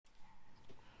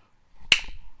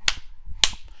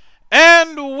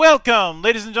Welcome,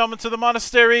 ladies and gentlemen, to the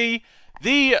monastery,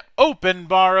 the open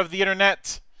bar of the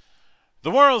internet,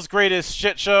 the world's greatest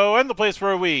shit show, and the place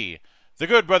where we, the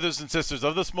good brothers and sisters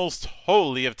of this most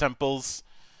holy of temples,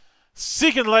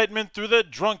 seek enlightenment through the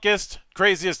drunkest,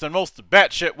 craziest, and most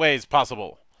batshit ways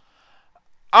possible.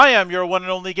 I am your one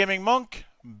and only gaming monk,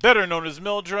 better known as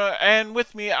Mildra, and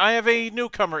with me I have a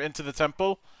newcomer into the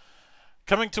temple,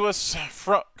 coming to us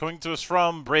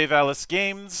from Brave Alice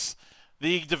Games,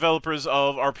 the developers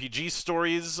of RPG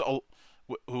Stories,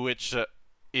 which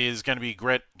is going to be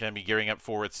gearing up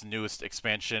for its newest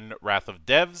expansion, Wrath of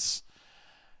Devs.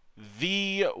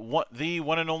 The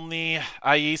one and only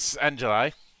Agis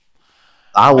Angeleye.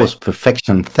 That was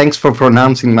perfection. Thanks for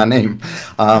pronouncing my name.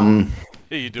 How are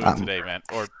you doing today, man?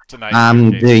 Or tonight?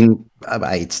 I'm doing.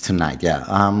 It's tonight, yeah.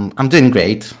 I'm doing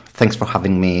great. Thanks for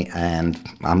having me, and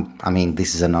I mean,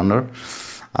 this is an honor.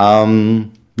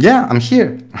 Yeah, I'm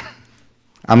here.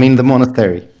 I'm in the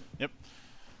monastery. Yep.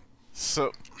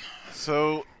 So,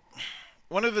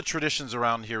 one of the traditions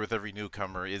around here with every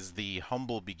newcomer is the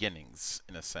humble beginnings,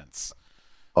 in a sense.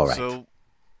 All right. So,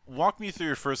 walk me through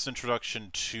your first introduction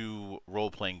to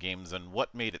role-playing games and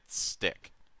what made it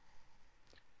stick.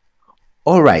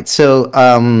 All right. So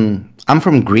I'm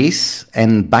from Greece,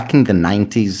 and back in the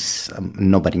 90s,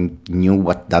 nobody knew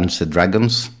what Dungeons and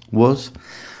Dragons was.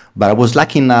 But I was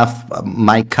lucky enough,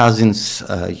 my cousins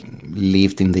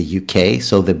lived in the UK,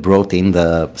 so they brought in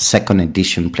the second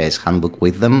edition Player's Handbook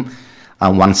with them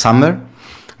one summer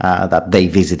that they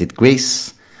visited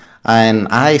Greece. And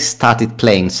I started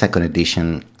playing second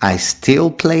edition. I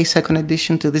still play second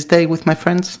edition to this day with my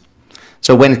friends.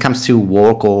 So when it comes to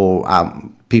work or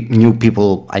new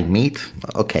people I meet,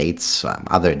 okay, it's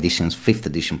other editions, fifth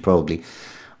edition probably.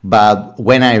 But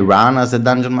when I run as a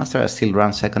dungeon master, I still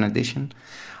run second edition.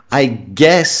 I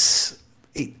guess,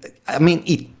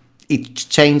 it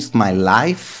changed my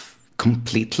life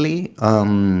completely.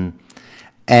 And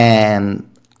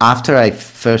after I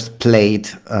first played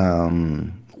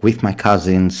with my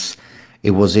cousins,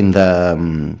 it was in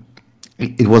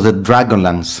it was a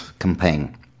Dragonlance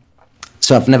campaign.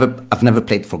 So I've never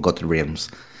played Forgotten Realms.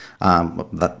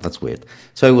 That's weird.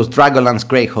 So it was Dragonlance,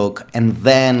 Greyhawk, and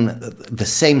then the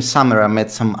same summer I met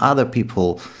some other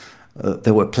people.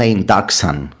 They were playing Dark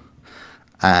Sun.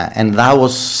 And that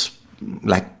was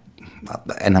like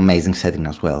an amazing setting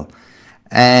as well.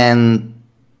 And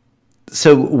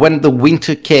so when the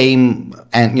winter came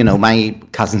and, my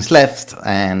cousins left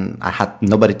and I had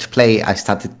nobody to play, I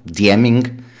started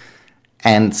DMing.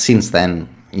 And since then,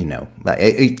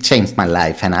 it changed my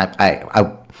life. And I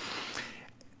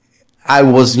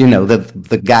was,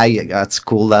 the guy at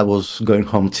school that was going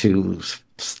home to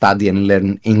study and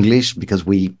learn English because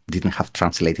we didn't have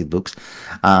translated books,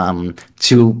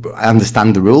 to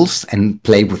understand the rules and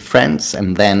play with friends.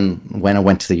 And then when I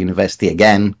went to the university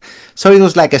again, so it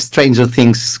was like a Stranger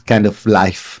Things kind of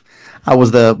life. I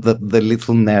was the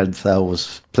little nerd that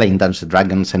was playing Dungeons and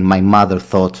Dragons, and my mother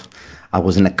thought I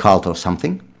was in a cult or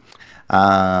something.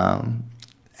 And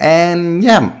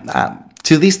yeah,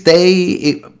 to this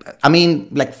day,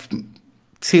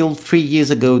 till 3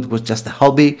 years ago, it was just a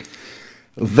hobby.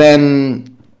 Then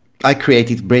I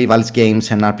created Brave Alice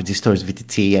Games and RPG Stories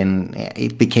VTT, and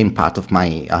it became part of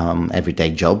my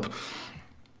everyday job.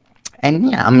 And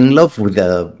yeah, I'm in love with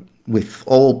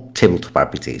all tabletop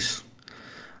RPGs.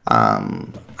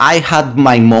 I had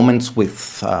my moments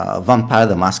with Vampire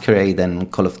the Masquerade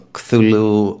and Call of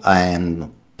Cthulhu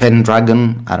and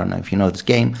Pendragon. I don't know if you know this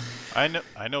game. I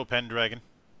know Pendragon.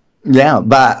 Yeah,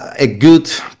 but a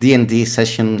good D&D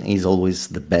session is always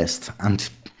the best, and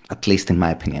at least in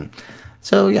my opinion.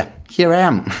 So yeah, here I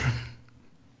am.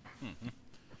 Mm-hmm.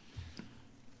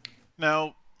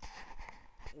 Now,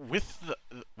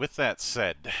 with that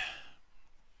said,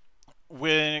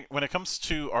 when it comes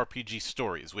to RPG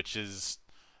Stories, which is,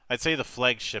 I'd say, the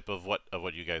flagship of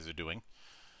what you guys are doing,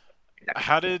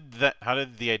 how did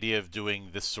the idea of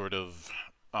doing this sort of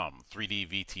 3D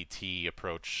VTT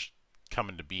approach come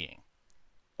into being?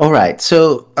 All right,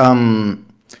 so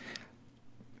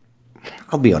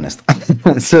I'll be honest.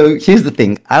 So here's the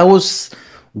thing. I was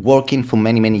working for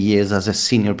many years as a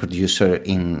senior producer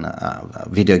in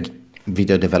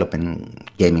video development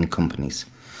gaming companies.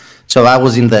 So I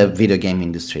was in the video game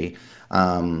industry.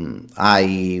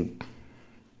 I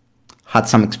had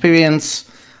some experience.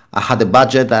 I had a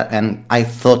budget, and I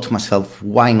thought to myself,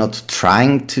 why not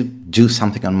trying to do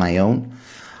something on my own?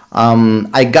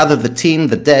 I gathered the team,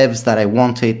 the devs that I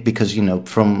wanted, because,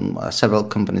 from several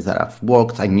companies that I've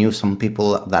worked, I knew some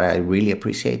people that I really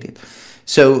appreciated.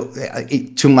 So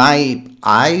to my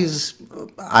eyes,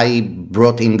 I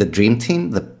brought in the dream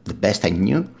team, the best I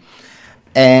knew.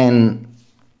 And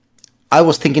I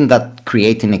was thinking that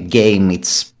creating a game,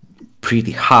 it's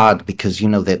pretty hard because,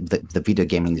 the video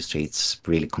game industry, it's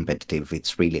really competitive.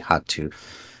 It's really hard to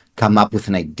come up with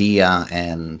an idea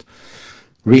and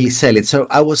really sell it. So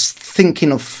I was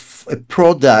thinking of a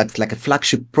product, like a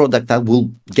flagship product that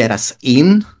will get us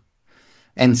in.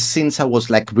 And since I was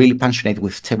like really passionate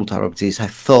with tabletop RPGs, I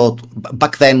thought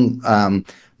back then there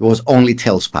was only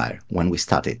Tailspire when we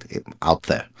started out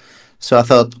there. So I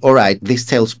thought, all right, this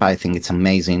Tailspire thing, it's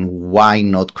amazing. Why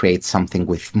not create something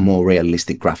with more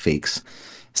realistic graphics,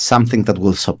 something that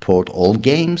will support all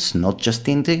games, not just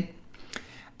indie,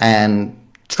 and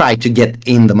try to get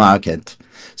in the market.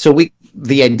 So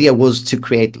the idea was to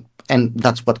create, and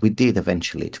that's what we did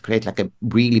eventually, to create like a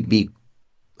really big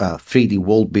 3D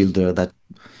world builder that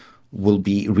will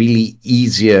be really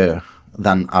easier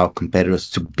than our competitors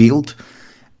to build,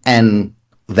 and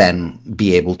then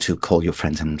be able to call your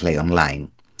friends and play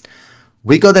online.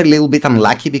 We got a little bit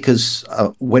unlucky because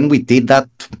when we did that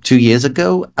 2 years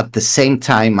ago, at the same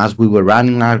time as we were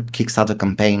running our Kickstarter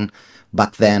campaign,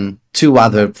 back then, two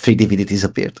other 3D VDTs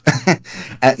appeared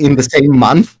in the same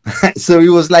month. So it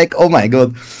was like, oh my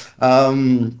God.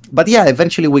 But yeah,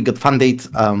 eventually we got funded.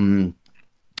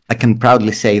 I can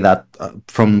proudly say that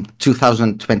from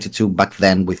 2022 back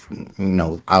then, with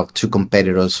our two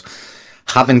competitors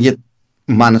haven't yet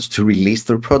managed to release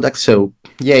their product. So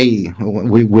yay,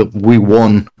 we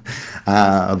won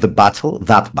that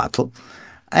battle,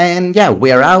 and yeah,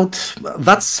 we are out.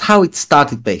 That's how it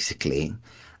started basically.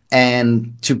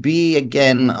 And to be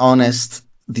again honest,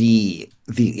 the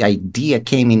idea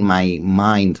came in my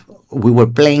mind. We were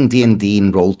playing D&D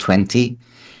in Roll20,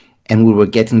 and we were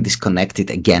getting disconnected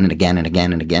again and again and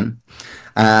again and again.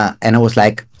 And I was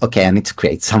like, okay, I need to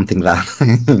create something that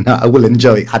I will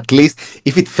enjoy. At least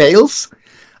if it fails,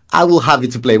 I will have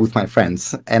it to play with my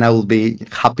friends, and I will be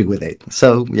happy with it.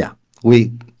 So yeah,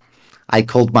 I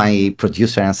called my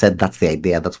producer and said, that's the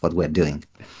idea. That's what we're doing.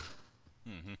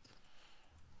 Mm-hmm.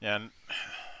 Yeah, and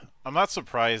I'm not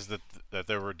surprised that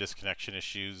there were disconnection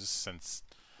issues, since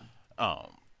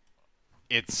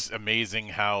it's amazing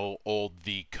how old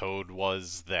the code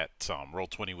was that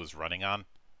Roll20 was running on.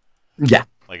 Yeah.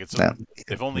 Like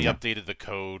they've only updated the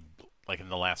code like in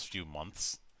the last few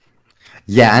months.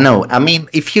 Yeah, I know. I mean,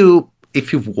 if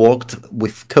you've worked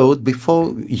with code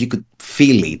before, you could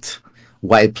feel it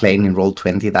while playing in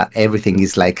Roll20 that everything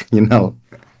is like,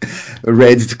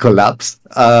 ready to collapse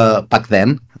back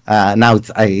then. Now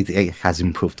it has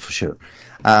improved for sure.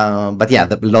 But yeah,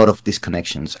 a lot of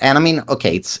disconnections. And I mean,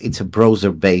 okay, it's a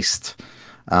browser-based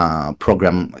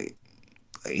program.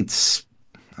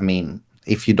 I mean,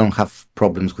 if you don't have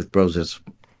problems with browsers,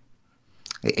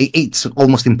 it's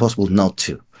almost impossible not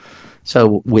to.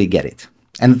 So we get it.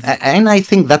 And I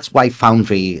think that's why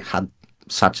Foundry had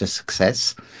such a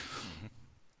success.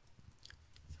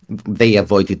 They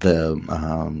avoided the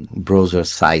browser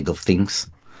side of things.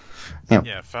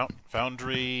 Yeah,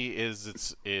 Foundry is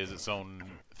its own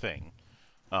thing.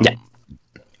 Yeah.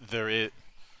 There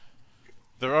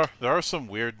are some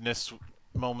weirdness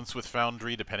moments with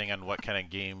Foundry depending on what kind of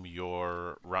game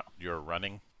you're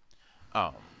running.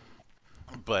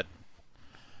 But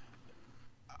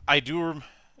I do.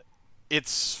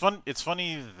 It's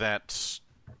funny that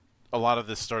a lot of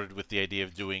this started with the idea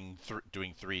of doing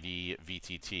 3D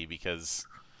VTT, because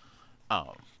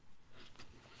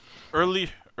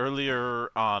earlier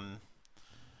on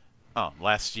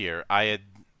last year I had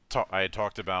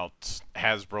talked about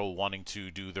Hasbro wanting to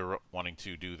do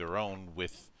their own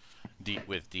with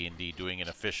D&D, doing an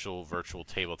official virtual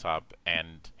tabletop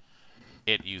and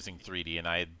it using 3D, and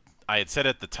I had said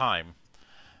at the time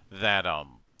that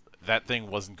that thing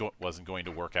wasn't going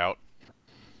to work out.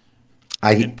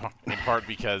 In part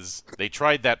because they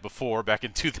tried that before back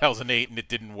in 2008 and it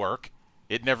didn't work.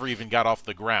 It never even got off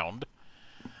the ground.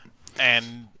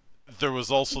 And there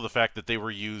was also the fact that they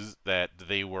were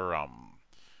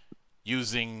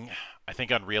using, I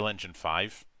think, Unreal Engine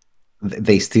 5.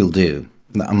 They still do,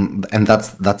 and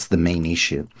that's the main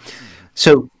issue.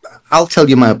 So I'll tell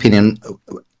you my opinion.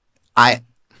 I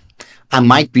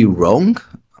might be wrong,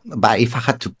 but if I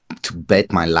had to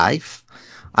bet my life,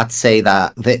 I'd say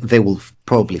that they will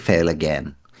probably fail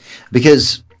again,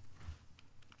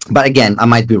 but again, I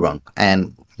might be wrong,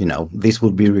 and this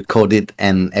will be recorded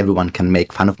and everyone can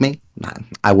make fun of me.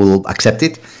 I will accept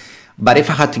it. But if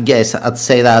I had to guess, I'd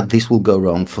say that this will go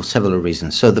wrong for several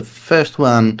reasons. So the first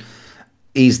one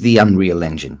is the Unreal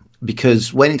Engine,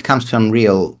 because when it comes to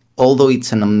Unreal, although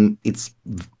it's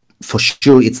for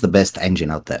sure it's the best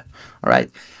engine out there, all right,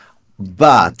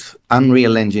 but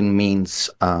Unreal Engine means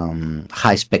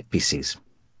high spec PCs.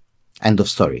 End of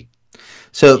story.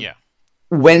 So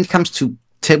when it comes to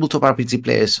tabletop RPG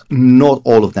players, not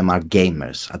all of them are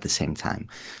gamers at the same time.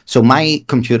 So my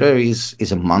computer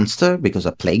is a monster because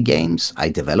I play games, I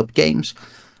develop games,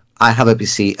 I have a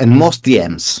PC, and most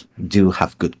DMs do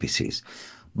have good PCs.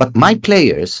 But my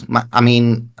players, I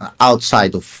mean,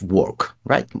 outside of work,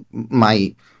 right?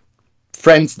 My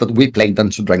friends that we play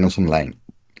Dungeons and Dragons online,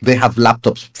 they have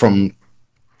laptops from,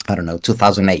 I don't know,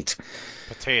 2008.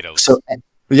 Potatoes. So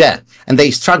yeah, and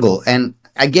they struggle, and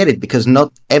I get it because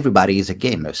not everybody is a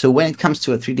gamer. So when it comes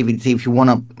to a 3D VDT, if you want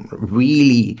to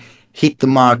really hit the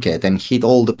market and hit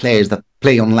all the players that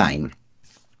play online,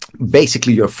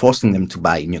 basically you're forcing them to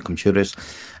buy new computers,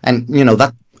 and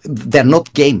that they're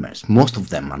not gamers. Most of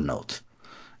them are not,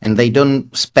 and they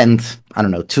don't spend, I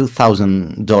don't know,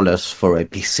 $2,000 for a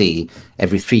PC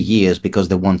every 3 years because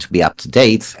they want to be up to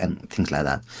date and things like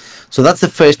that. So that's the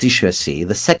first issue I see.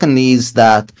 The second is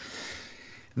that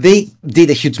they did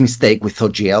a huge mistake with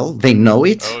OGL. They know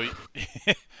it.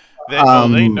 Oh,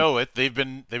 they know it. They've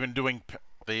been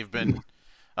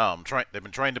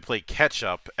trying to play catch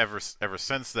up ever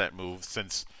since that move,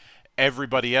 since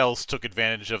everybody else took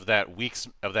advantage of that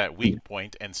weak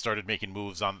point and started making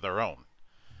moves on their own.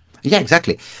 Yeah,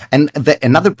 exactly. And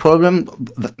another problem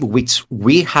which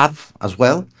we have as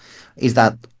well is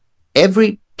that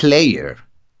every player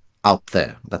out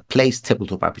there that plays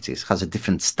tabletop RPGs has a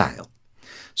different style.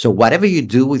 So whatever you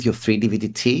do with your 3D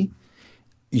VDT,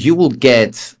 you will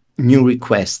get new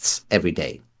requests every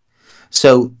day.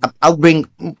 So I'll bring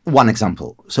one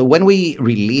example. So when we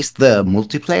released the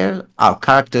multiplayer, our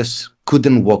characters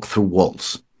couldn't walk through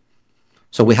walls.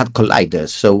 So we had colliders.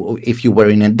 So if you were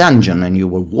in a dungeon and you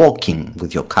were walking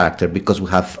with your character, because we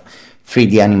have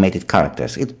 3D animated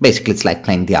characters, it's like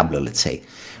playing Diablo, let's say.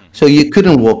 So you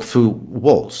couldn't walk through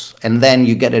walls. And then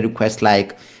you get a request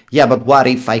like, yeah, but what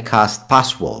if I cast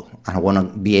Pass Wall? I want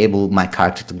to be able, my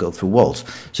character, to go through walls.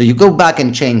 So you go back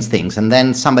and change things, and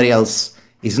then somebody else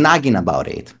is nagging about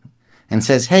it and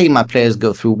says, hey, my players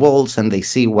go through walls and they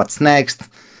see what's next,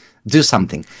 do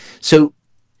something. So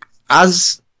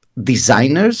as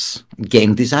designers,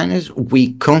 game designers,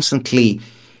 we constantly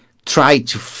try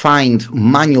to find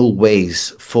manual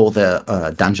ways for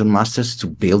the dungeon masters to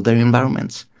build their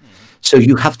environments. So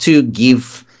you have to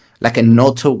give like an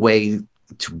auto way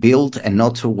to build, an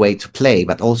auto way to play,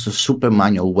 but also super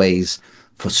manual ways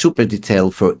for super detail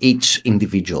for each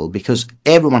individual, because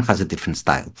everyone has a different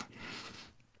style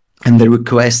and the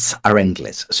requests are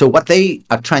endless. So what they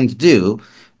are trying to do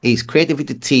is create a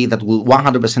VTT that will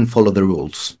 100% follow the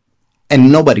rules,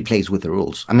 and nobody plays with the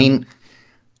rules. I mean,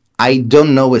 I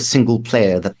don't know a single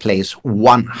player that plays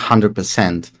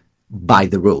 100% by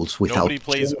the rules without... Nobody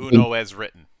plays Uno as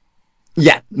written.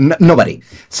 Yeah, nobody.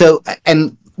 So,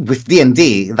 and with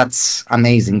D&D, that's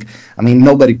amazing. I mean,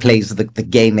 nobody plays the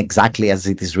game exactly as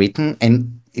it is written,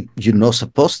 and you're not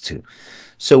supposed to.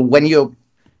 So when you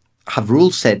have rule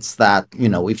sets that,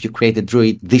 if you create a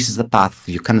druid, this is the path,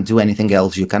 you cannot do anything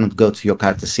else, you cannot go to your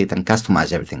character sheet and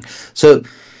customize everything. So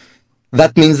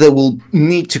that means they will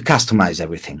need to customize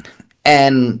everything.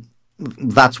 And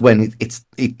that's when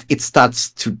it starts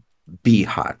to be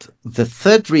hard. The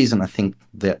third reason I think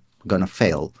they're going to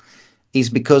fail is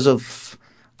because of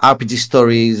RPG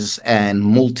stories and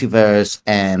multiverse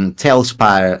and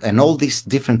Tailspire and all these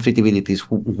different 3D abilities.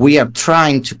 We are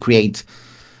trying to create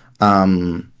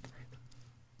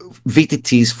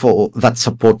VTTs for that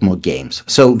support more games.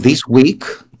 So this week,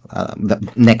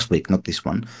 next week, not this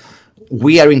one,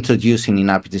 we are introducing in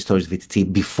RPG Stories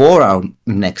VTT, before our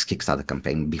next Kickstarter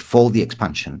campaign, before the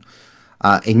expansion,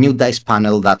 a new dice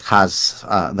panel that has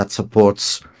that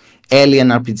supports Alien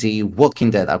RPG,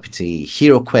 Walking Dead RPG,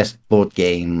 Hero Quest board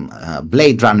game,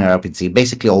 Blade Runner RPG,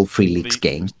 basically all Free Leaks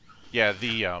games. Yeah,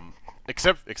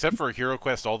 except for Hero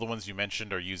Quest, all the ones you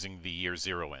mentioned are using the Year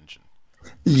Zero engine.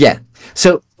 Yeah.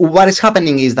 So what is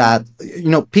happening is that,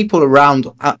 people around,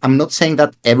 I'm not saying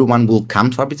that everyone will come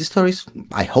to RPG Stories.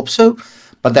 I hope so.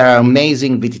 But there are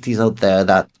amazing VTTs out there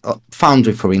that,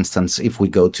 Foundry, for instance, if we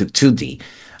go to 2D.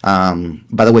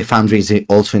 By the way, Foundry is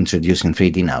also introducing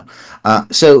 3D now.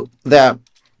 So there are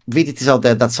VTTs out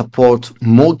there that support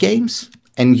more games,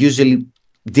 and usually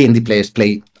D&D players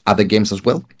play other games as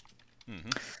well. Mm-hmm.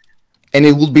 And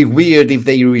it would be weird if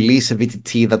they release a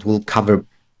VTT that will cover,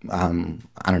 I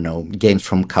don't know, games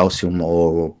from Chaosium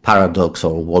or Paradox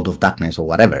or World of Darkness or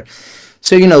whatever.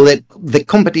 So, the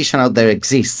competition out there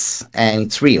exists and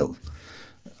it's real.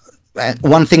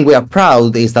 One thing we are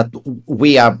proud is that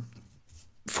we are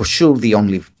for sure the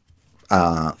only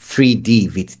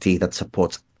 3D VTT that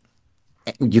supports,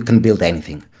 you can build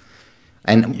anything.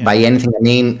 And by anything, I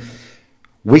mean,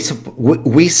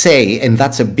 we say, and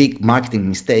that's a big marketing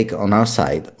mistake on our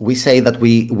side. We say that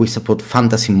we support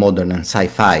fantasy, modern, and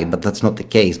sci-fi, but that's not the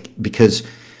case, because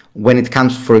when it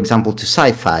comes, for example, to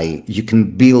sci-fi, you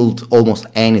can build almost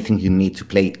anything you need to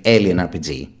play Alien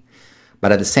RPG.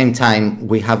 But at the same time,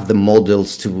 we have the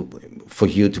models for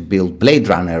you to build Blade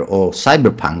Runner or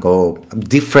Cyberpunk or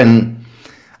different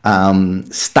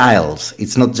styles.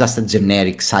 It's not just a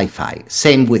generic sci-fi.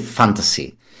 Same with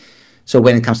fantasy. So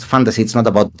when it comes to fantasy, it's not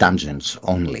about dungeons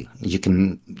only. You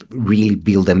can really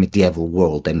build a medieval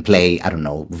world and play, I don't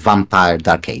know, vampire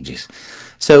Dark Ages.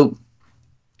 So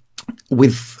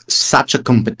with such a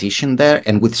competition there,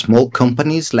 and with small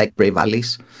companies like Brave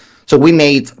Allies, so we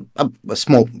made a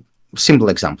small, simple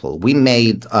example. We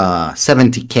made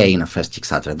 70K in a first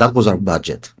Kickstarter. That was our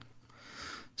budget.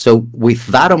 So with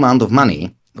that amount of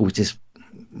money, which is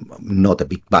not a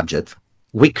big budget,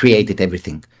 we created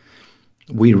everything.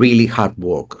 We really hard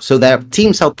work. So there are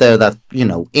teams out there that,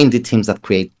 indie teams that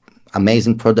create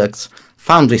amazing products.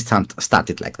 Foundry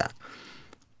started like that.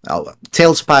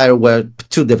 Tailspire were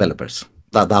 2 developers.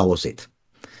 That was it.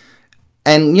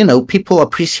 And, people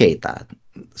appreciate that.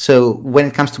 So when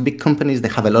it comes to big companies, they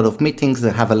have a lot of meetings,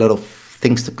 they have a lot of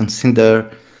things to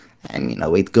consider, and,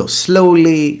 it goes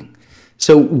slowly.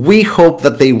 So we hope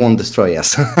that they won't destroy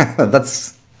us.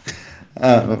 That's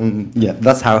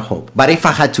our hope. But if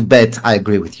I had to bet, I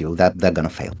agree with you that they're gonna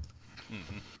fail.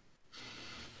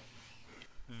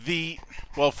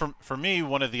 Well, for me,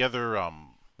 one of the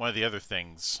other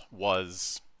things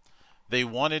was they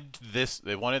wanted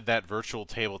that virtual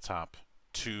tabletop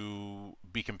to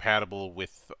be compatible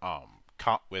with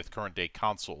current day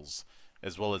consoles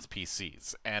as well as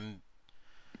PCs, and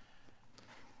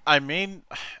I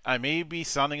may be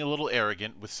sounding a little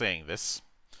arrogant with saying this.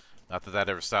 Not that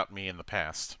ever stopped me in the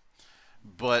past.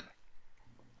 But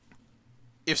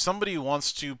if somebody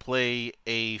wants to play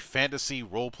a fantasy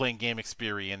role-playing game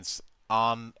experience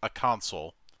on a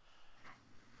console,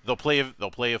 they'll play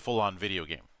a full-on video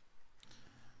game.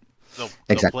 They'll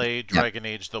play Dragon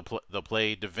Age. They'll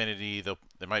play Divinity.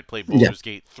 They might play Baldur's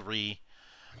Gate 3.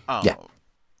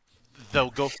 They'll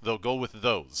go with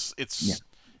those. This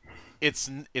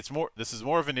is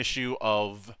more of an issue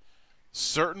of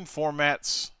certain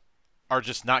formats are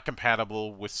just not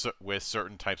compatible with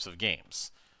certain types of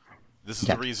games. This is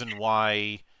the reason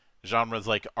why genres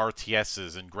like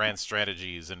RTSs and grand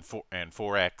strategies and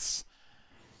 4X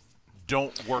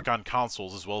don't work on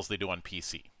consoles as well as they do on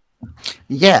PC.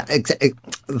 Yeah,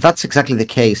 that's exactly the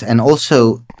case. And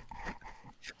also,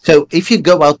 so if you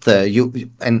go out there, you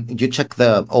check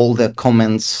all the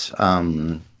comments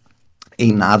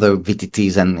in other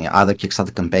VTTs and other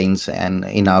Kickstarter campaigns and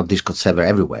in our Discord server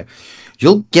everywhere,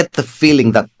 you'll get the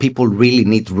feeling that people really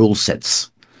need rule sets.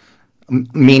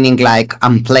 Meaning, like,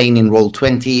 I'm playing in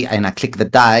Roll20 and I click the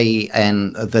die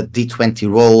and the D20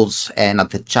 rolls, and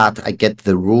at the chat I get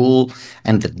the rule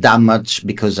and the damage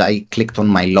because I clicked on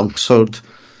my longsword.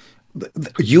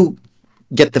 You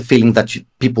get the feeling that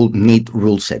people need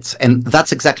rule sets. And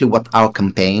that's exactly what our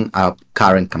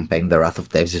current campaign, The Wrath of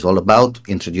Devs, is all about,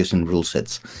 introducing rule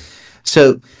sets.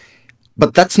 So,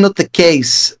 but that's not the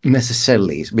case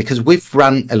necessarily, because we've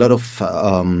run a lot of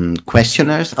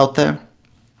questionnaires out there.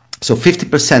 So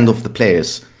 50% of the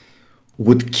players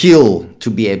would kill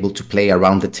to be able to play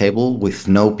around the table with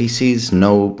no PCs,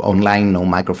 no online, no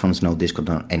microphones, no Discord,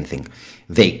 no anything.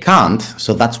 They can't,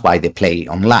 so that's why they play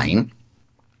online.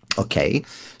 Okay,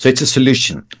 so it's a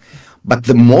solution. But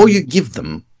the more you give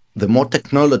them, the more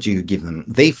technology you give them,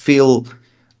 they feel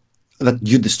that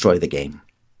you destroy the game.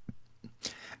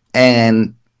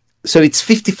 And so it's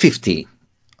 50-50.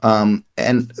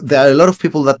 And there are a lot of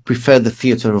people that prefer the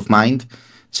theater of mind.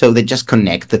 So they just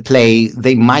connect, they play,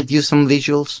 they might use some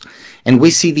visuals. And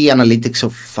we see the analytics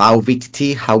of our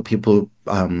VTT, how people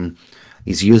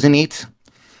is using it.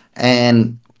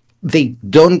 And they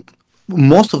don't,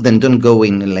 most of them don't go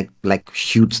in like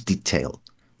huge detail.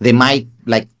 They might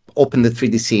like open the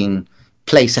 3D scene,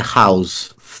 place a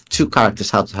house, 2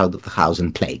 characters outside of the house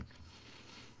and play.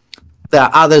 There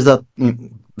are others that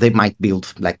they might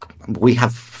build, like we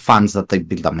have fans that they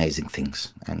build amazing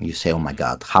things. And you say, oh my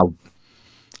God, how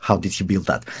did you build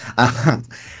that?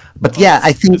 But well,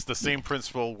 I think it's the same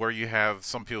principle where you have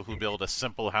some people who build a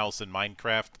simple house in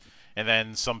Minecraft, and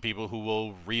then some people who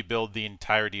will rebuild the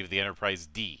entirety of the Enterprise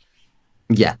D.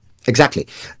 Yeah, exactly.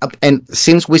 And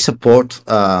since we support,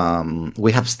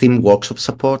 we have Steam Workshop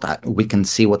support, we can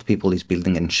see what people is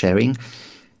building and sharing.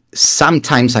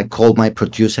 Sometimes I call my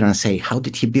producer and say, how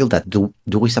did he build that? Do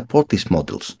we support these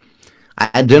models?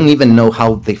 I don't even know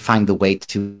how they find a way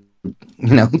to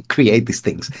create these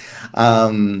things.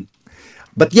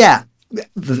 But yeah,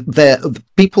 the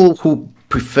people who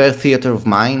prefer theater of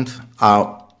mind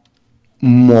are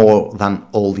more than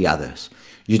all the others.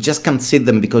 You just can't see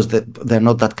them because they're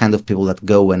not that kind of people that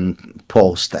go and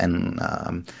post and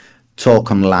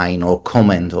talk online or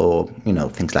comment or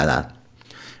things like that.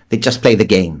 They just play the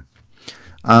game.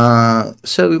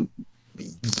 So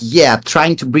yeah,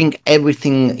 trying to bring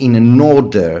everything in an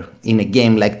order in a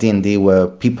game like D&D where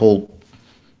people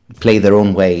play their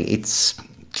own way, it's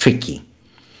tricky.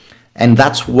 And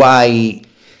that's why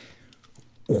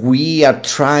we are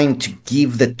trying to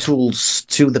give the tools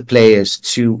to the players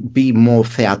to be more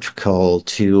theatrical,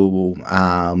 to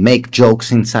make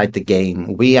jokes inside the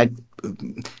game. We are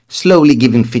slowly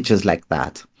giving features like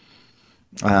that.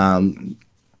 And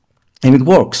it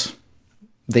works.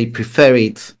 They prefer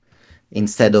it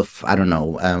instead of, I don't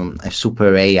know, a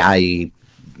super AI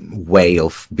way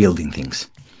of building things.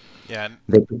 Yeah,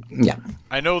 and Yeah.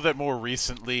 I know that more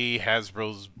recently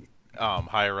Hasbro's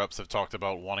higher ups have talked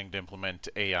about wanting to implement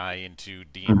AI into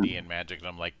D&D and Magic, and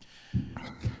I'm like,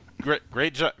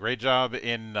 great job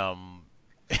in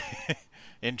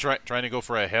in trying to go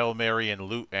for a Hail Mary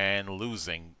and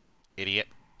losing, idiot.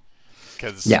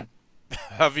 Because Yeah.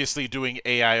 obviously doing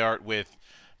AI art with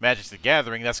Magic the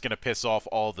Gathering, that's going to piss off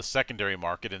all the secondary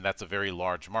market, and that's a very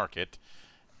large market.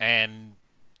 And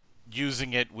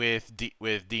using it with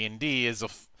D&D is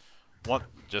one,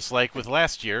 just like with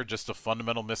last year, just a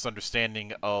fundamental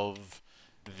misunderstanding of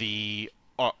the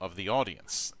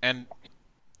audience. And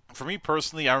for me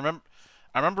personally, I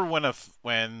remember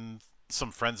when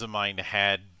some friends of mine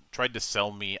had tried to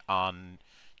sell me on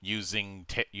using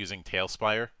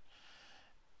Tailspire,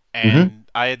 and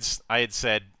I had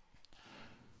said,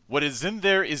 what is in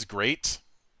there is great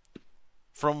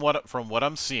from what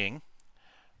I'm seeing,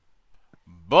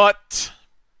 but,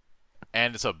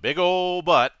 and it's a big old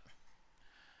but,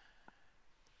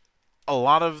 a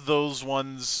lot of those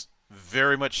ones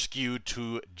very much skewed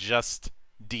to just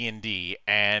D&D,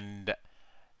 and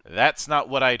that's not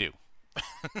what I do.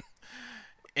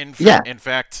 In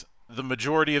fact, the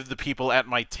majority of the people at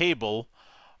my table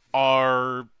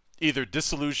are either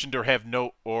disillusioned or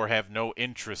have no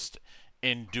interest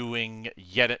in doing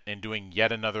yet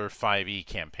another 5e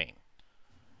campaign.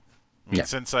 I mean,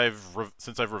 since I've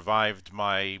revived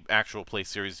my actual play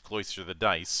series, Cloister the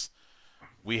Dice,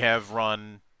 we have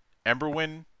run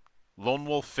Emberwind, Lone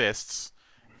Wolf Fists,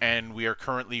 and we are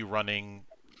currently running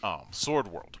Sword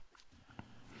World.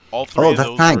 All three of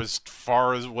those are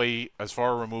as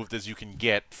far removed as you can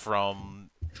get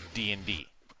from D&D.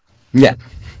 Yeah.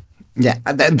 Yeah,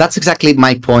 that's exactly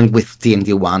my point with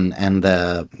D&D 1 and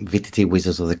the VTT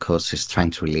Wizards of the Coast is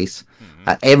trying to release.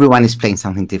 Everyone is playing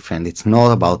something different. It's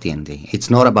not about D&D. It's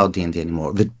not about D&D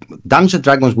anymore. The Dungeons &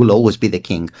 Dragons will always be the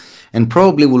king and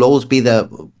probably will always be the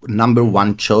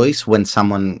 #1 choice when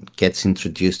someone gets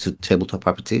introduced to tabletop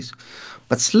RPGs.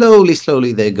 But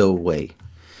slowly they go away.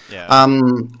 Yeah.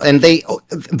 And they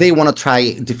want to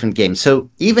try different games. So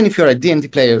even if you're a D&D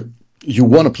player, you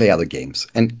want to play other games.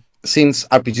 And since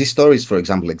RPG Stories, for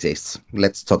example, exists,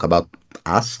 let's talk about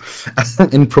us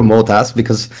and promote us,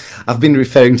 because I've been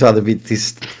referring to other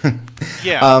VTs.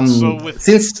 Yeah. So with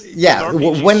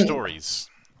RPG Stories,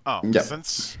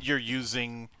 since you're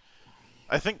using,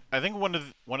 I think one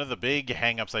of the big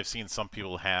hangups I've seen some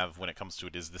people have when it comes to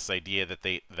it is this idea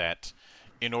that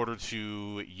in order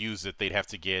to use it, they'd have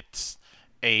to get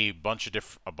a bunch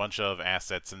of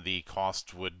assets, and the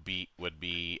cost would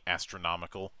be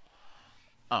astronomical.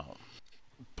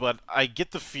 But I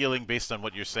get the feeling, based on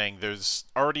what you're saying, there's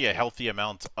already a healthy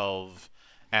amount of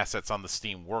assets on the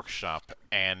Steam Workshop,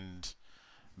 and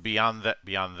beyond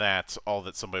that, all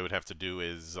that somebody would have to do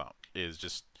is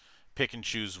just pick and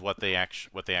choose what they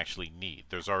actually need.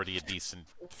 There's already a decent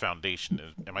foundation.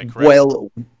 Am I correct?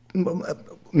 Well,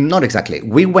 not exactly.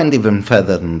 We went even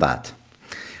further than that.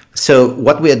 So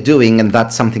what we are doing, and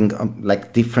that's something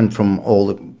like different from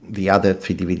all the other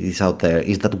 3D VDs out there,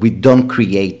 is that we don't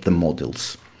create the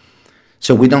models.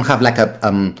 So we don't have like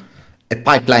a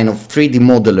pipeline of 3D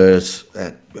modelers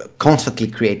constantly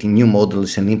creating new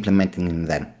models and implementing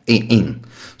them in.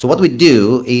 So what we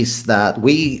do is that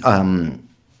we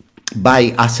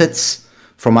buy assets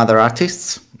from other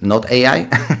artists, not AI.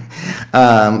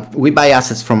 We buy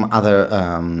assets from other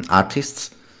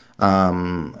artists,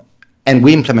 and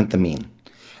we implement them in.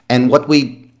 And what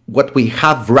we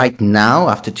have right now,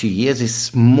 after 2 years,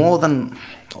 is more than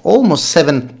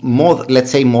 6,000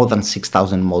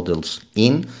 models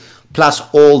in, plus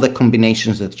all the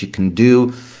combinations that you can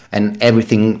do and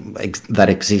everything that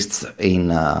exists in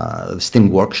the Steam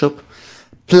Workshop.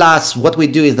 Plus, what we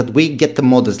do is that we get the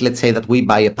models. Let's say that we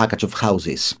buy a package of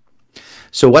houses.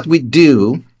 So what we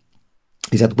do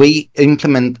is that we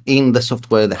implement in the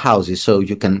software the houses, so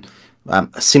you can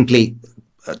simply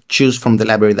choose from the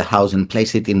library the house and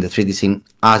place it in the 3D scene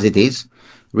as it is,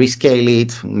 rescale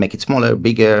it, make it smaller,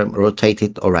 bigger, rotate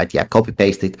it, all right, yeah, copy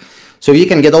paste it. So you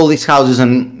can get all these houses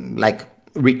and like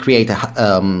recreate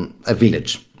a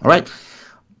village, all right?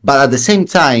 But at the same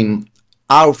time,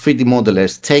 our 3D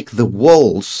modelers take the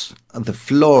walls, the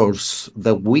floors,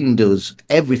 the windows,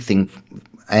 everything,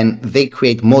 and they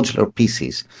create modular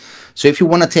pieces. So if you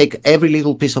want to take every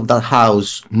little piece of that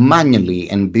house manually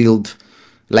and build,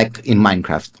 like in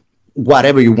Minecraft,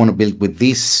 whatever you want to build with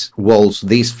these walls,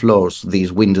 these floors,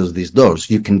 these windows, these doors,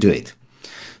 you can do it.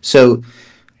 So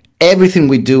everything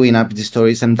we do in RPG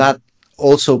Stories, and that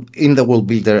also in the world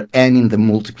builder and in the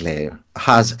multiplayer,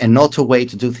 has an auto way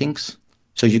to do things.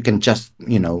 So you can just,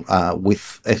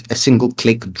 with a single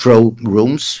click, draw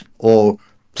rooms or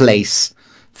place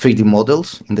 3D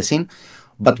models in the scene.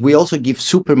 But we also give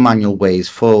super manual ways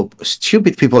for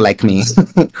stupid people like me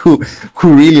who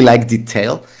really like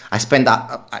detail.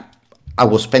 I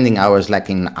was spending hours like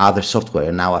in other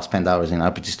software. Now I spend hours in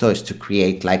RPG Stories to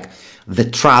create like the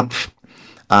trap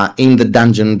in the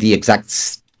dungeon the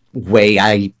exact way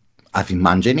I've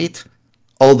imagined it.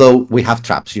 Although we have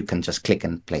traps, you can just click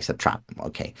and place a trap.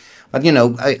 Okay, but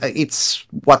it's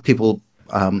what people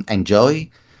enjoy.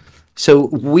 So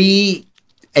we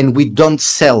don't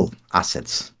sell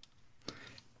assets,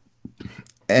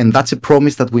 and that's a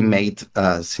promise that we made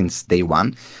since day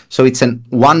one. So it's an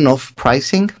one-off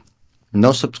pricing,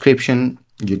 no subscription.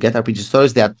 You get RPG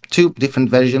Stories. There are two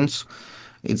different versions.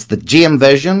 It's the GM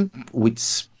version,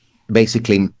 which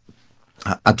basically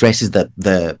addresses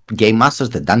the game masters,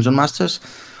 the dungeon masters,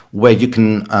 where you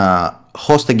can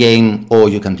host a game or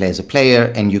you can play as a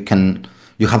player, and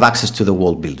you have access to the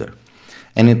world builder.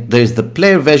 And there's the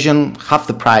player version, half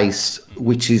the price,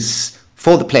 which is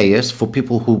for the players, for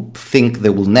people who think they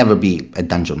will never be a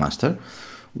dungeon master,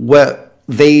 where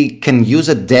they can use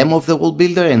a demo of the world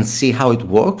builder and see how it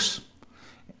works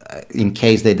in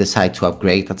case they decide to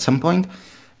upgrade at some point.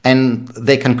 And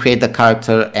they can create a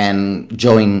character and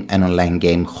join an online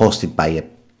game hosted by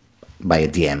a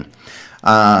DM.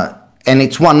 And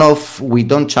it's one-off. We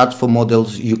don't charge for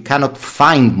models. You cannot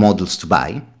find models to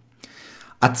buy.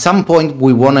 At some point,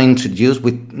 we want to introduce,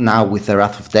 with the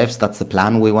Wrath of Devs, that's the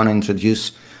plan, we want to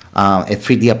introduce a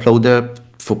 3D uploader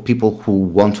for people who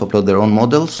want to upload their own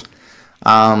models.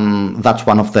 That's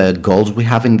one of the goals we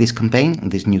have in this campaign, in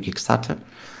this new Kickstarter.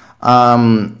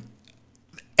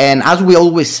 And as we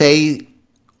always say,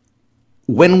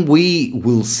 when we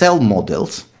will sell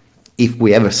models, if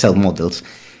we ever sell models,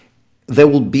 there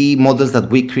will be models that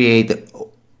we create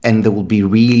and there will be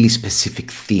really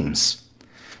specific themes.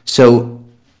 So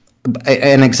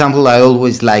an example I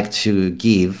always like to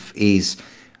give is,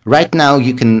 right now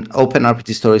you can open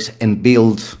RPG Stories and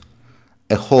build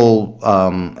a whole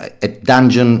a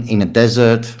dungeon in a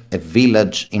desert, a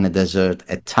village in a desert,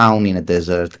 a town in a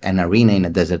desert, an arena in a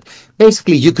desert.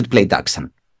 Basically, you could play Dark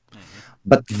Sun.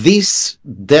 But these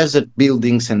desert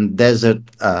buildings and desert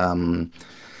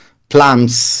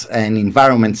plants and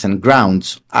environments and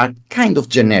grounds are kind of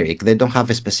generic. They don't have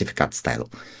a specific art style.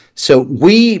 So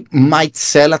we might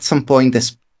sell at some point a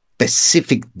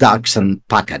specific Dark Sun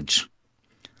package,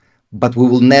 but we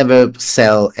will never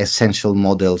sell essential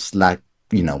models like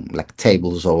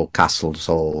tables or castles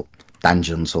or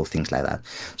dungeons or things like that.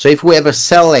 So if we ever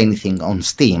sell anything on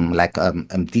Steam, like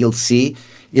DLC,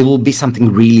 it will be something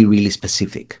really, really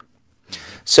specific.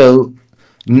 So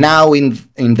now in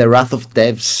the Wrath of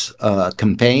Devs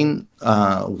campaign,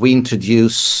 we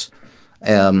introduce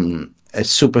a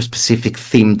super specific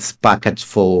themed package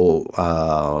for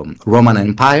Roman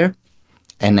Empire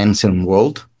and Ancient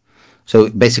World. So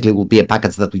basically, it will be a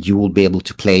package that you will be able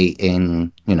to play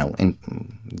in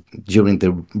during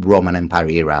the Roman Empire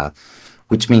era,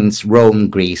 which means Rome,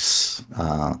 Greece,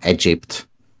 Egypt,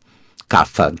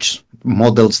 Carthage,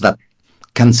 models that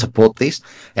can support this.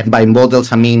 And by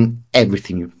models, I mean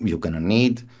everything you're going to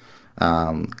need: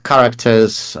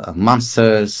 characters,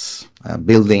 monsters,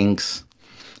 buildings,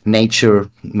 nature,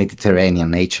 Mediterranean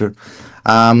nature.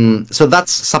 So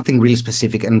that's something really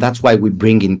specific, and that's why we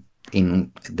bring in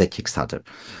the Kickstarter.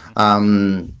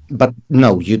 But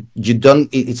no, you don't.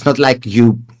 It's not like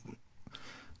you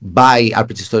buy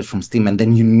RPG Stories from Steam and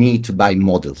then you need to buy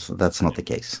models. That's not the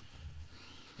case.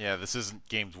 Yeah, this isn't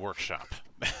Games Workshop.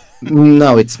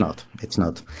 No, it's not. It's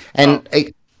not. And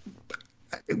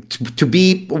to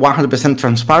be 100%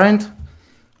 transparent,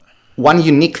 one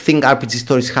unique thing RPG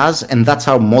Stories has, and that's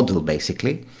our model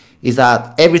basically, is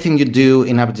that everything you do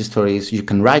in RPG Stories, you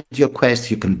can write your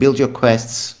quests, you can build your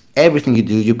quests, everything you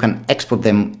do, you can export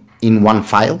them in one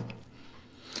file.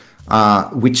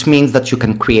 which means that you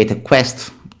can create a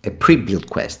quest, a pre-built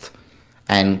quest,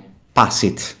 and pass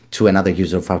it to another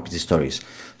user of RPG Stories.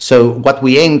 So what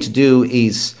we aim to do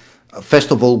is,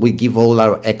 first of all, we give all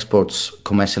our exports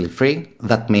commercially free.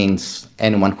 That means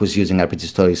anyone who's using RPG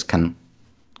Stories can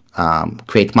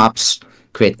create maps,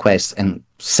 create quests, and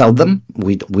sell them.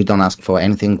 We don't ask for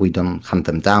anything. We don't hunt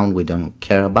them down. We don't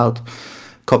care about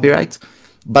copyright.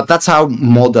 But that's our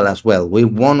model as well. We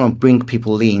want to bring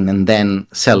people in and then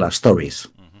sell our stories.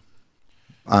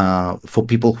 For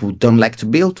people who don't like to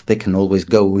build, they can always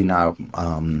go in our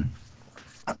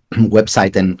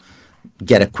website and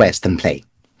get a quest and play.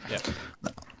 Yeah.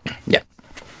 Yeah.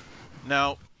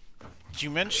 Now, you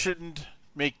mentioned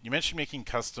making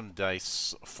custom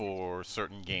dice for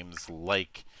certain games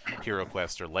like Hero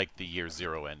Quest or like the Year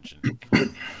Zero engine.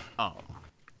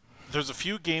 There's a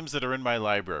few games that are in my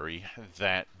library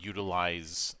that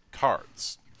utilize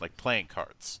cards, like playing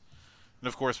cards. And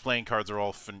of course, playing cards are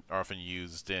often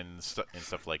used in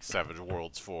stuff like Savage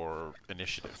Worlds for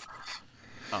initiative.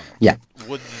 Yeah.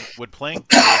 Would playing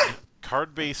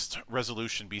card-based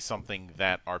resolution be something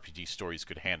that RPG Stories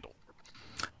could handle?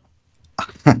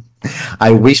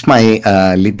 I wish my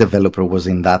lead developer was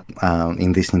in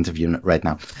this interview right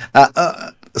now.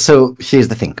 So here's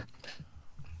the thing.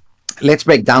 Let's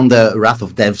break down the Wrath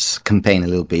of Devs campaign a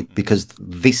little bit, because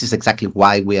this is exactly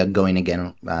why we are going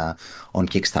again on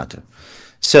Kickstarter.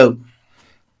 So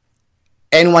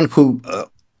anyone who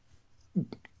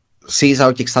sees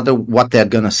our Kickstarter, what they're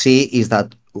going to see is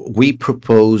that we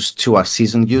propose to our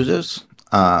seasoned users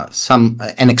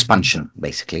an expansion,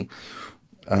 basically.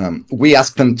 We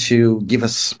ask them to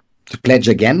pledge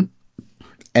again,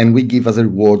 and we give as a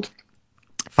reward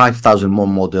 5,000 more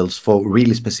models for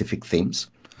really specific themes,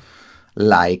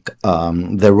 like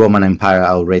the Roman Empire.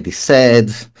 I already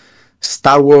said.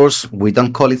 Star Wars, we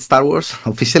don't call it Star Wars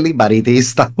officially, but it is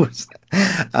Star Wars.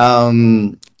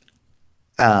 Dark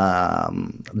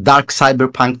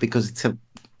cyberpunk, because it's a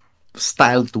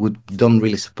style we don't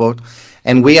really support.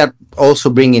 And we are also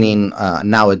bringing in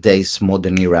nowadays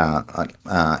modern era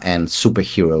and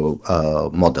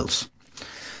superhero models.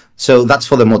 So that's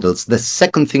for the models. The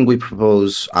second thing we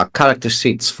propose are character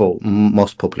sheets for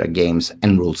most popular games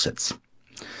and rule sets.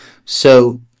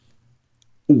 So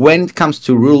when it comes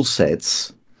to rule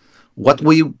sets, what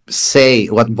we will say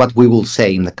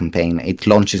in the campaign, it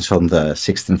launches on the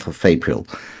 16th of April.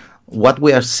 What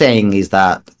we are saying is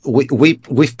that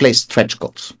we've placed stretch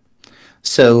goals.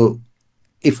 So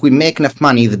if we make enough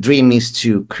money, the dream is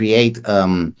to create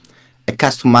a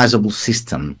customizable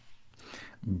system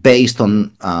based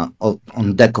on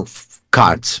deck of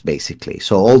cards, basically.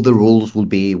 So all the rules will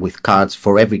be with cards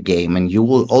for every game, and you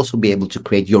will also be able to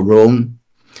create your own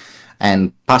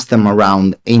and pass them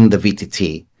around in the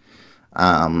VTT.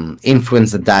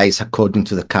 Influence the dice according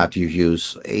to the card you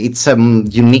use. It's a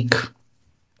unique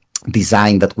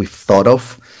design that we've thought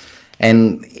of,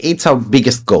 and it's our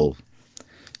biggest goal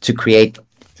to create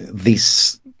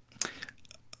this.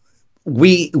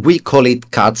 We call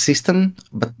it card system,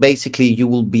 but basically you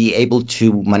will be able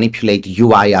to manipulate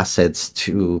UI assets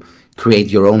to create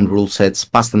your own rule sets,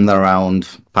 pass them around,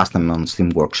 pass them on Steam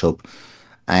Workshop,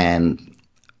 and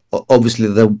obviously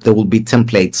there will be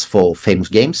templates for famous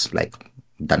games like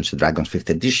Dungeons & Dragons 5th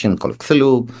edition, Call of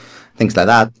Cthulhu, things like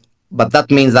that. But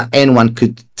that means that anyone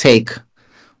could take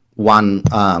one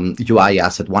UI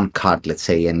asset, one card, let's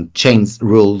say, and change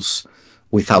rules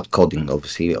without coding.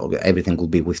 Obviously, everything will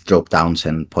be with drop downs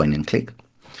and point and click.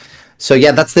 So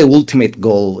yeah, that's the ultimate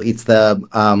goal. It's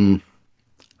the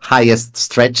highest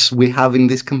stretch we have in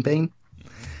this campaign,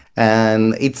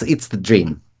 and it's the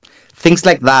dream. Things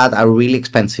like that are really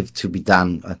expensive to be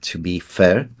done, to be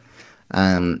fair.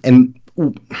 And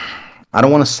I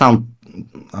don't want to sound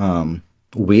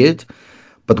weird,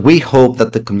 but we hope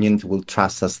that the community will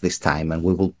trust us this time, and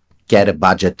we will get a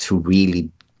budget to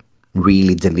really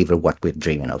deliver what we're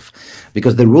dreaming of.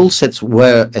 Because the rule sets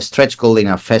were a stretch goal in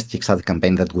our first Kickstarter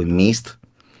campaign that we missed.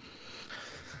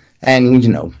 And,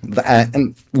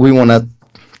 and we want to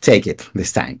take it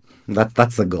this time.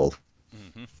 That's the goal.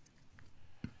 Mm-hmm.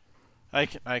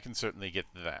 I can certainly get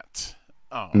that.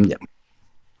 Yeah.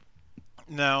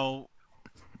 Now,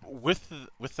 with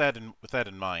that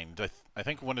in mind, I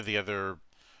think one of the other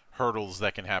hurdles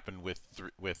that can happen with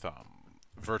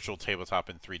virtual tabletop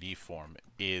in 3D form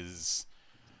is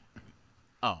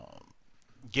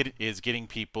getting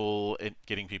people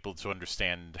to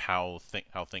understand how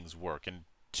things work. And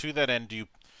to that end,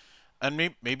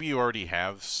 maybe you already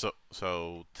have, so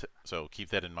keep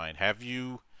that in mind. Have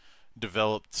you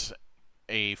developed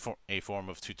a form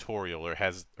of tutorial, or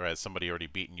has somebody already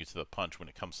beaten you to the punch when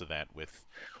it comes to that with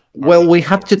Well, we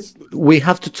have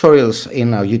tutorials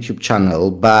in our YouTube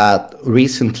channel, but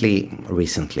recently,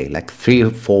 like 3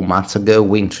 or 4 months ago,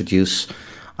 we introduced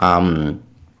the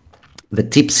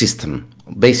tip system.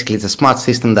 Basically, it's a smart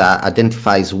system that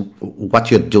identifies what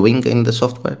you're doing in the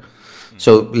software.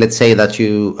 So let's say that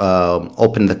you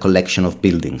open the collection of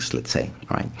buildings, let's say,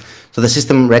 right? So the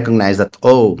system recognizes that,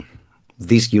 oh,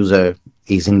 this user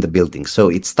is in the building. So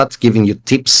it starts giving you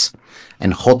tips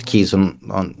and hotkeys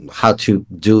on how to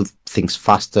do things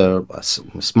faster,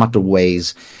 smarter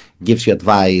ways, gives you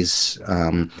advice.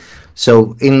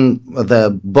 So in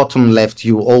the bottom left,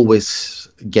 you always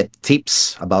get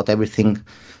tips about everything.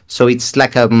 So it's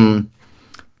like a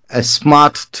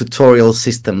smart tutorial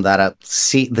system that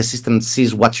the system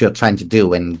sees what you're trying to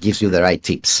do and gives you the right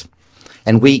tips.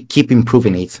 And we keep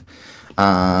improving it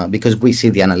because we see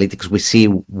the analytics, we see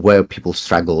where people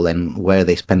struggle and where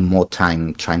they spend more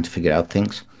time trying to figure out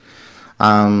things.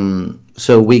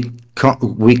 So we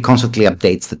constantly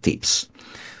update the tips.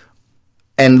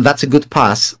 And that's a good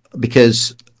pass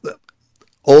because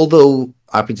although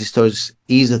RPG Stories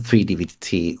is a 3D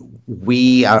VTT,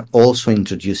 we are also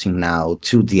introducing now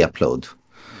 2D upload.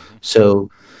 So,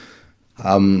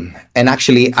 and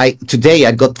actually, today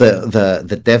I got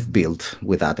the dev build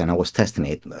with that, and I was testing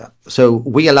it. So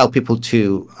we allow people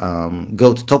to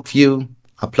go to top view,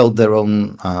 upload their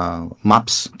own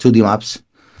maps, 2D maps,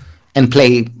 and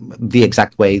play the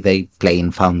exact way they play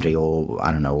in Foundry or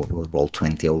I don't know,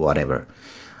 Roll20 or whatever.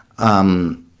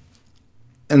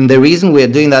 And the reason we're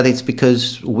doing that is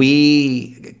because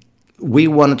we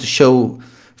wanted to show,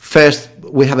 first,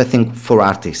 we have a thing for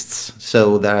artists.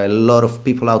 So there are a lot of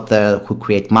people out there who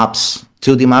create maps,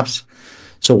 2D maps.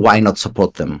 So why not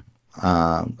support them?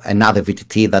 Another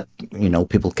VTT that,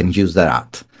 people can use their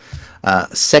art.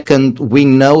 Second, we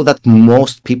know that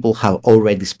most people have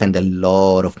already spent a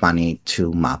lot of money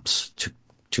to maps,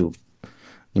 to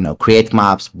create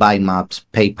maps, buy maps,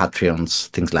 pay Patreons,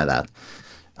 things like that.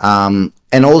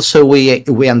 And also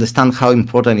we understand how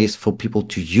important it is for people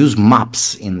to use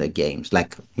maps in the games.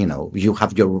 Like, you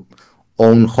have your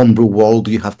own homebrew world,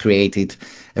 you have created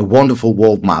a wonderful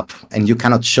world map, and you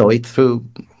cannot show it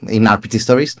in RPG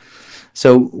Stories.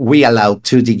 So we allow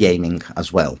 2D gaming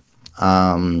as well.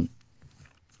 And,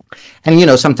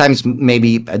 sometimes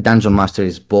maybe a dungeon master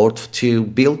is bored to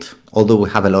build, although we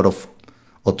have a lot of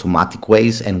automatic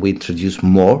ways and we introduce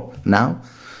more now.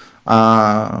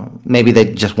 Maybe they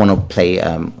just want to play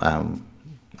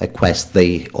a quest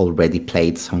they already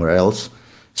played somewhere else.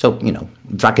 So,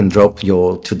 drag and drop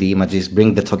your 2D images,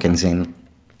 bring the tokens in,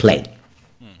 play.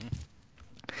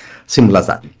 Simple as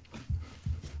that.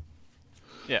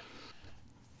 Yeah.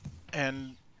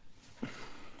 And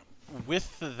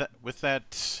with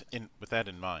that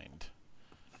in mind,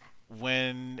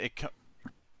 when it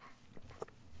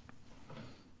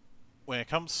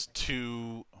comes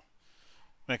to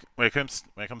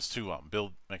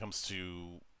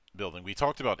building, we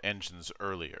talked about engines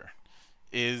earlier.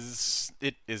 Is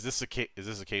this a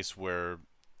case where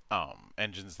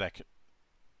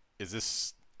is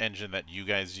this engine that you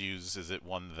guys use, is it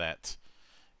one that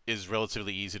is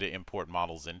relatively easy to import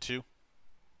models into?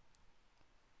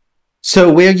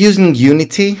 So we're using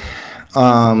Unity.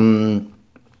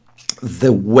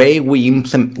 The way we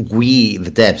implement,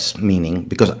 the devs, meaning,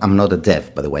 because I'm not a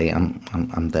dev, by the way, I'm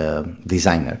the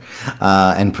designer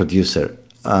and producer.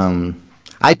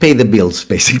 I pay the bills,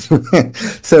 basically.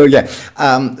 So yeah,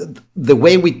 the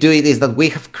way we do it is that we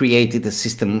have created a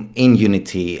system in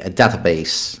Unity, a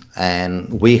database,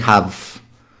 and we have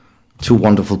 2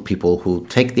 wonderful people who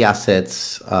take the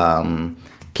assets,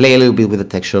 play a little bit with the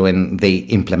texture, and they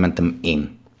implement them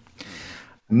in.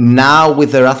 Now,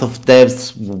 with the Wrath of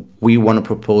Devs, we want to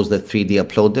propose the 3D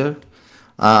uploader.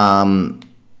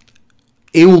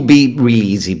 It will be really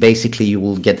easy. Basically, you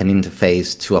will get an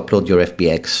interface to upload your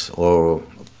FBX or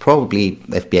probably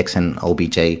FBX and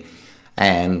OBJ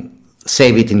and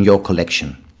save it in your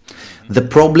collection. The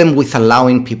problem with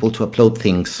allowing people to upload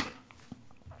things,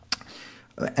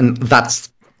 and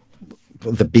that's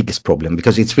the biggest problem,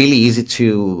 because it's really easy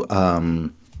to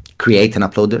create an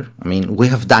uploader. I mean, we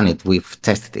have done it, we've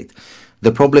tested it.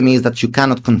 The problem is that you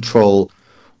cannot control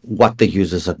what the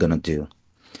users are going to do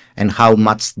and how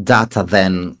much data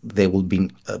then they will be,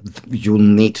 you'll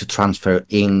need to transfer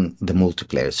in the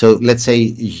multiplayer. So let's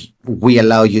say we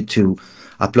allow you to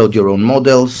upload your own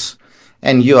models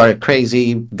and you are a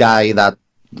crazy guy that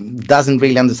doesn't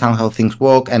really understand how things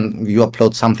work, and you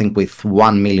upload something with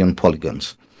 1 million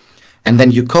polygons. And then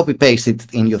you copy paste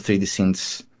it in your 3D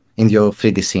scenes, in your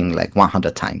 3D scene like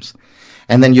 100 times.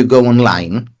 And then you go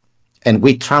online and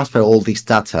we transfer all this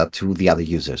data to the other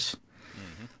users.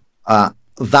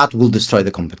 that will destroy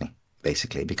the company,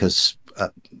 basically, because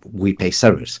we pay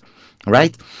servers,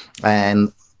 right?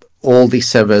 And all these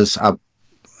servers are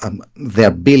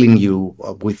they're billing you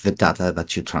with the data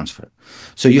that you transfer.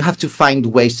 So you have to find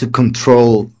ways to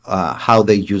control how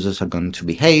the users are going to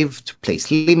behave, to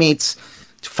place limits,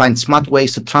 to find smart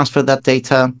ways to transfer that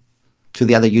data to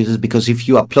the other users. Because if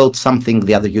you upload something,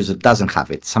 the other user doesn't have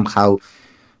it. Somehow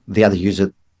the other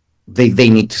user they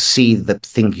need to see the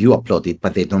thing you uploaded,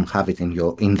 but they don't have it in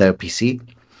their PC.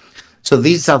 So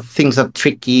these are things that are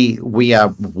tricky. We are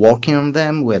working on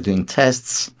them. We're doing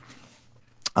tests.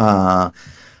 But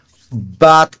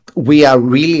we are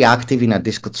really active in a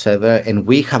Discord server, and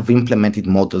we have implemented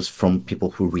models from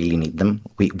people who really need them.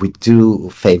 We do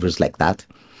favors like that.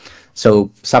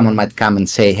 So someone might come and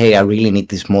say, hey, I really need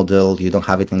this model. You don't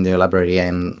have it in your library,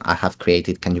 and I have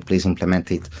created. Can you please implement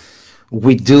it?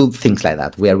 We do things like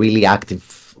that. We are really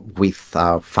active with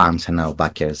our fans and our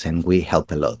backers, and we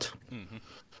help a lot.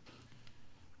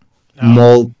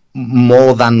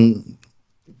 More than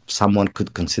someone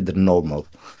could consider normal.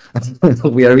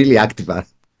 We are really active at.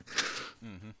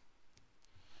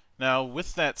 Now,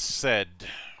 with that said,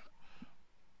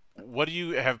 what do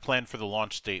you have planned for the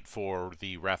launch date for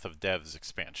the Wrath of Devs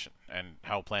expansion, and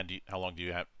how long do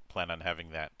you plan on having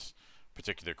that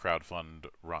particular crowdfund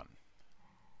run?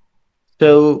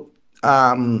 So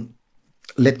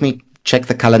let me check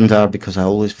the calendar because I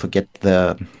always forget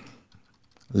the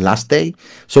last day.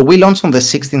 So we launch on the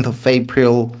 16th of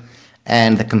April,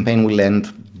 and the campaign will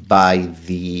end by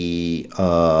the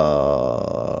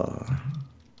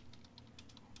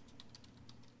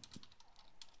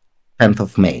 10th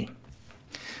of May.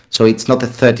 So it's not the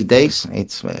 30 days,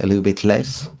 it's a little bit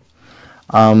less.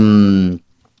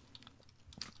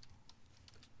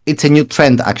 It's a new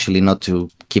trend, actually, not to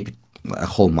keep it a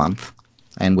whole month,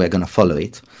 and we're going to follow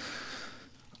it.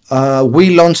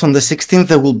 We launch on the 16th.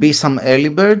 There will be some early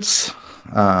birds,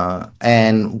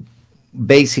 and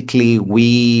basically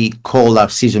we call our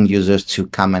season users to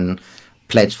come and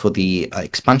pledge for the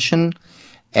expansion,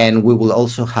 and we will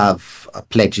also have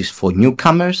pledges for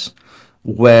newcomers,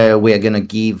 where we are going to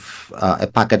give a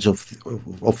package of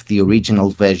the original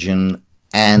version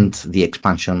and the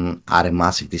expansion at a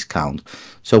massive discount.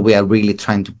 So we are really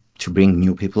trying to bring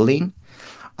new people in.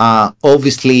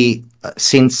 Obviously,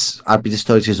 since RPG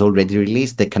Storage is already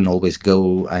released, they can always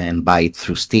go and buy it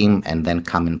through Steam and then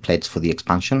come and pledge for the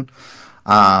expansion.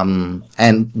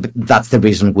 And that's the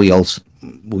reason we also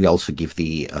give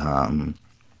the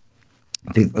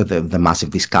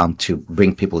massive discount to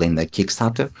bring people in the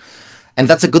Kickstarter. And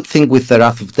that's a good thing with the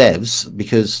Wrath of Devs,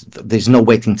 because there's no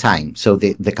waiting time. So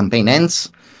the campaign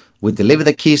ends, we deliver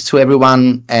the keys to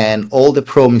everyone, and all the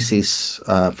promises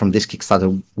from this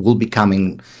Kickstarter will be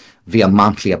coming via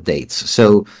monthly updates.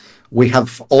 So we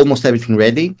have almost everything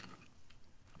ready,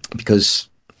 because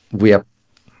we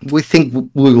think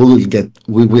we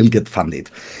will get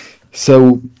funded.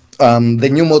 So the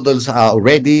new models are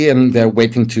ready, and they're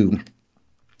waiting to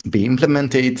be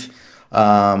implemented.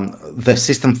 The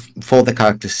system for the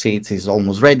character seats is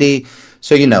almost ready.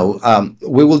 So,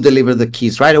 we will deliver the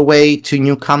keys right away to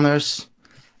newcomers.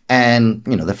 And,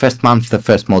 the first month, the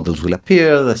first models will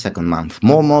appear. The second month,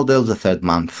 more models. The third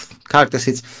month, character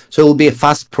seats. So it will be a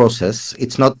fast process.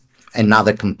 It's not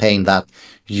another campaign that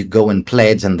you go and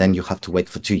pledge and then you have to wait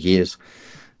for 2 years.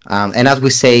 And as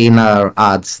we say in our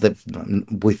ads, that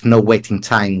with no waiting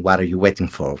time, what are you waiting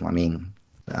for? I mean,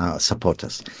 support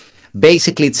us.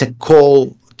 Basically, it's a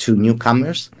call to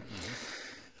newcomers,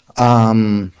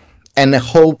 and a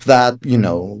hope that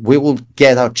we will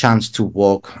get our chance to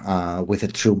work with a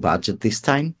true budget this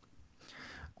time,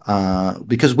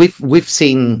 because we've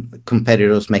seen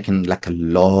competitors making like a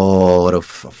lot of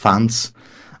funds,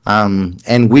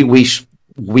 and we wish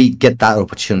we get that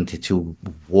opportunity to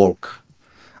work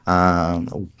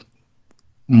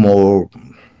more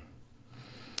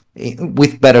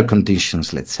with better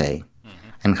conditions, let's say,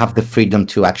 and have the freedom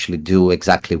to actually do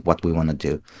exactly what we want to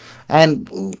do. And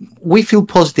we feel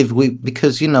positive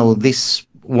because, this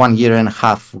 1 year and a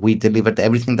half, we delivered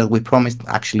everything that we promised,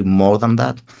 actually more than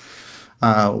that.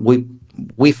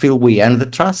 We feel we earned the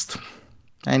trust,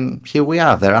 and here we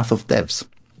are, the Wrath of Devs.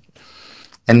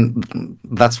 And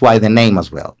that's why the name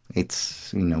as well.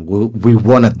 It's, we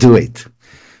want to do it.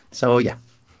 So, yeah.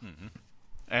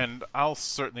 And I'll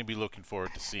certainly be looking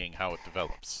forward to seeing how it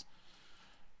develops.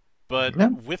 But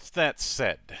with that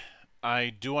said,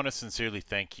 I do want to sincerely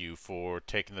thank you for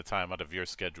taking the time out of your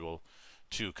schedule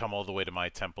to come all the way to my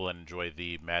temple and enjoy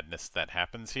the madness that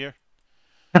happens here.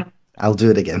 I'll do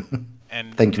it again.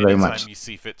 And thank you very much. Anytime you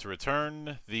see fit to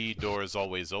return, the door is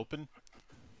always open.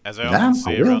 As I often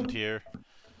say around here,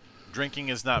 Drinking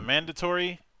is not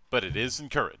mandatory, but it is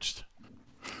encouraged.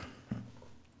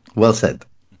 Well said.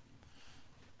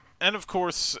 And of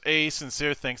course, a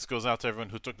sincere thanks goes out to everyone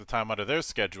who took the time out of their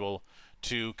schedule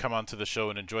to come onto the show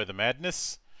and enjoy the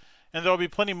madness. And there will be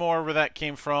plenty more where that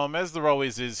came from, as there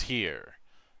always is here,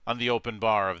 on the open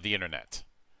bar of the internet.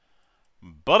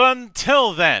 But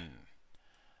until then,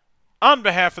 on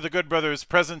behalf of the good brothers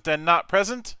present and not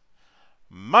present,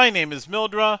 my name is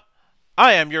Mildra.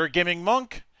 I am your gaming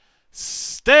monk.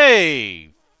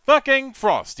 Stay fucking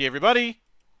frosty, everybody.